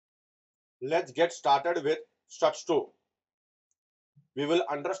Let's get started with Struts 2. We will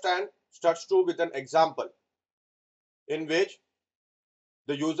understand Struts 2 with an example in which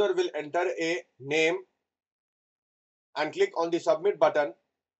the user will enter a name and click on the submit button,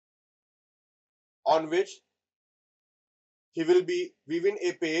 on which he will be viewing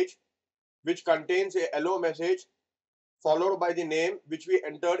a page which contains a hello message followed by the name which we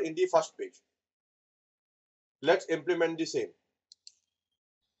entered in the first page. Let's implement the same.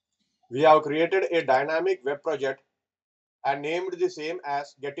 We have created a dynamic web project and named the same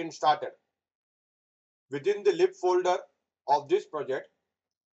as Getting Started. Within the lib folder of this project,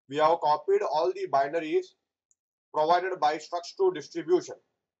 we have copied all the binaries provided by Struts2 distribution.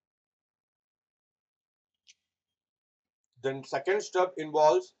 Then second step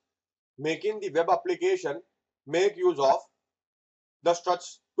involves making the web application make use of the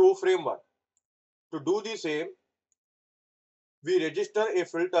Struts2 framework. To do the same, we register a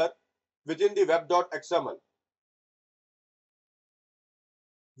filter within the web.xml.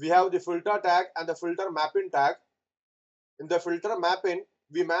 We have the filter tag and the filter mapping tag. In the filter mapping,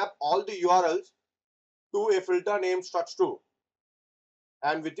 we map all the URLs to a filter named Struts2.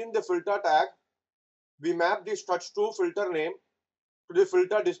 And within the filter tag, we map the Struts2 filter name to the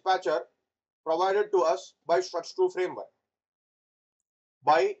filter dispatcher provided to us by Struts2 framework.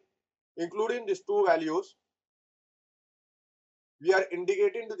 By including these two values, we are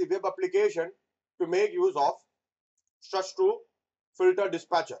indicating to the web application to make use of Struts2 filter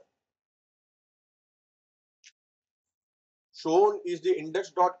dispatcher. Shown is the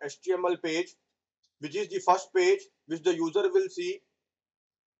index.html page, which is the first page which the user will see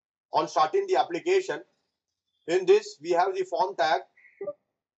on starting the application. In this, we have the form tag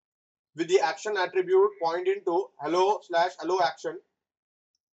with the action attribute pointing to hello/hello action.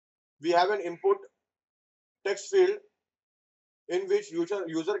 We have an input text field in which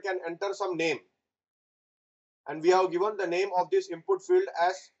user can enter some name, and we have given the name of this input field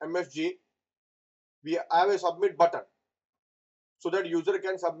as MSG. We have a submit button so that user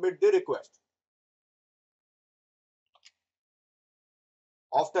can submit the request.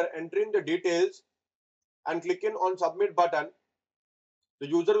 After entering the details and clicking on submit button, the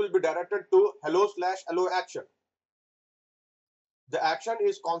user will be directed to hello/hello action. The action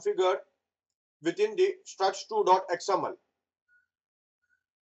is configured within the struts2.xml.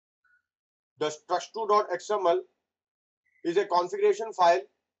 The struts2.xml is a configuration file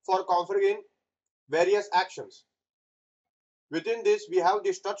for configuring various actions. Within this, we have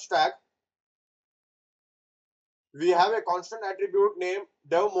the struts tag. We have a constant attribute named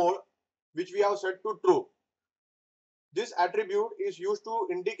devMode, which we have set to true. This attribute is used to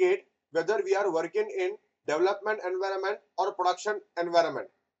indicate whether we are working in development environment or production environment.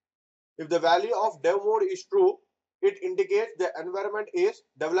 If the value of devMode is true, it indicates the environment is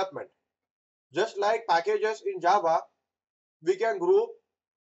development. Just like packages in Java, we can group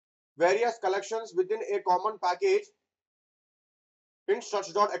various collections within a common package in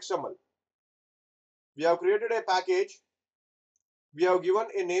struts.xml. We have created a package. We have given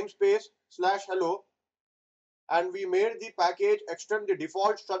a namespace /hello, and we made the package extend the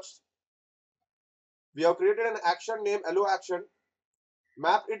default struts. We have created an action named hello action,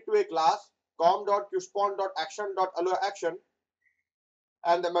 mapped it to a class com.qspawn.action.hello action,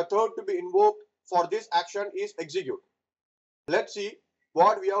 and the method to be invoked for this action is execute. Let's see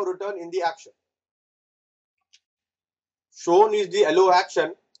what we have written in the action. Shown is the hello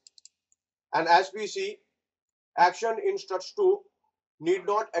action, and as we see, action in struts2 need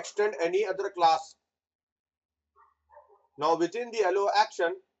not extend any other class. Now within the hello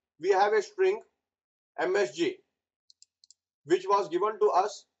action, we have a string MSG, which was given to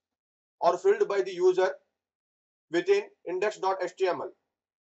us or filled by the user within index.html.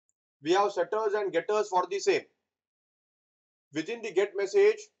 We have setters and getters for the same. Within the get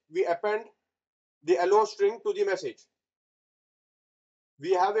message, we append the hello string to the message.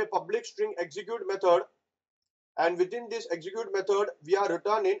 We have a public string execute method, and within this execute method, we are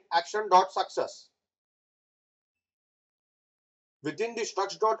returning action.success. Within the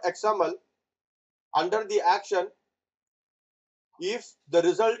struts.xml, under the action, if the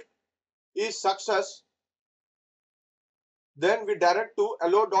result is success, then we direct to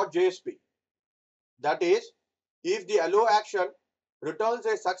hello.jsp. That is, if the hello action returns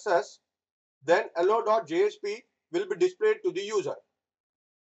a success, then hello.jsp will be displayed to the user.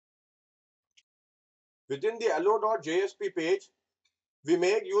 Within the hello.jsp page, we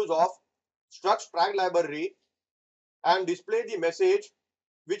make use of struts tag library and display the message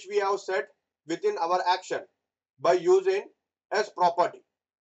which we have set within our action by using as property.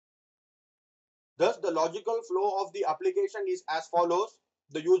 Thus, the logical flow of the application is as follows.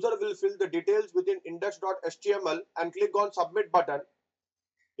 the user will fill the details within index.html and click on submit button,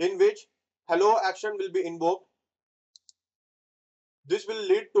 in which hello action will be invoked. This will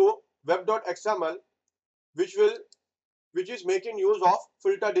lead to web.xml, which is making use of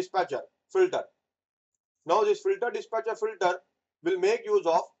filter dispatcher filter. Now this filter dispatcher filter will make use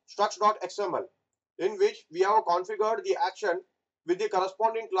of struts.xml, in which we have configured the action with the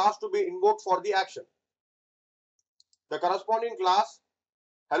corresponding class to be invoked for the action. The corresponding class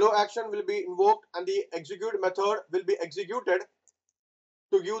hello action will be invoked and the execute method will be executed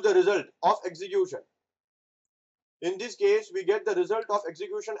to give the result of execution. In this case, we get the result of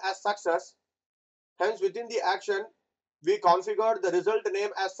execution as success. Hence, within the action, we configure the result name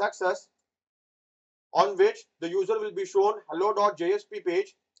as success, on which the user will be shown hello.jsp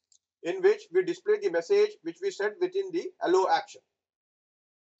page, in which we display the message which we sent within the hello action.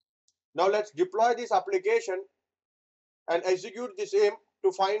 Now let's deploy this application and execute the same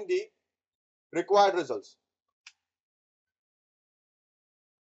to find the required results.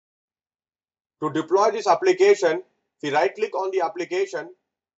 To deploy this application, we right click on the application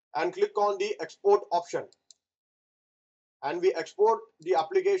and click on the export option, and we export the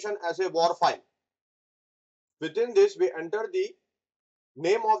application as a WAR file. Within this, we enter the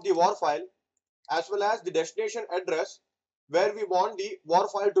name of the WAR file as well as the destination address where we want the WAR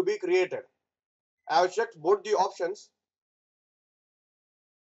file to be created. I have checked both the options,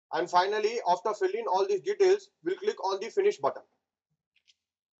 and finally, after filling all these details, we'll click on the finish button.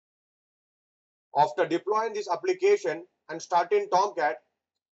 After deploying this application and starting Tomcat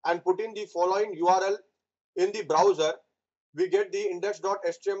and putting the following URL in the browser, we get the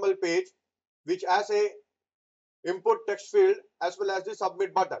index.html page, which has a input text field as well as the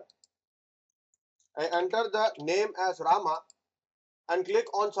submit button. I enter the name as Rama and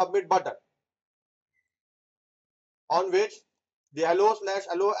click on submit button, on which the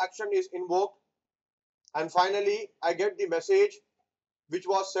hello/hello action is invoked, and finally I get the message which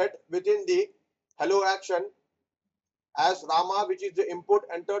was set within the hello action as Rama, which is the input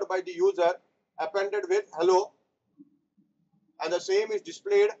entered by the user, appended with hello, and the same is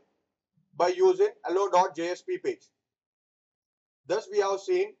displayed by using hello.jsp page. Thus we have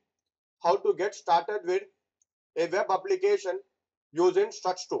seen how to get started with a web application using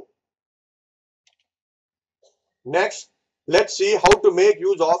Struts 2. Next, let's see how to make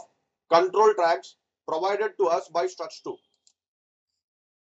use of control tracks provided to us by Struts 2.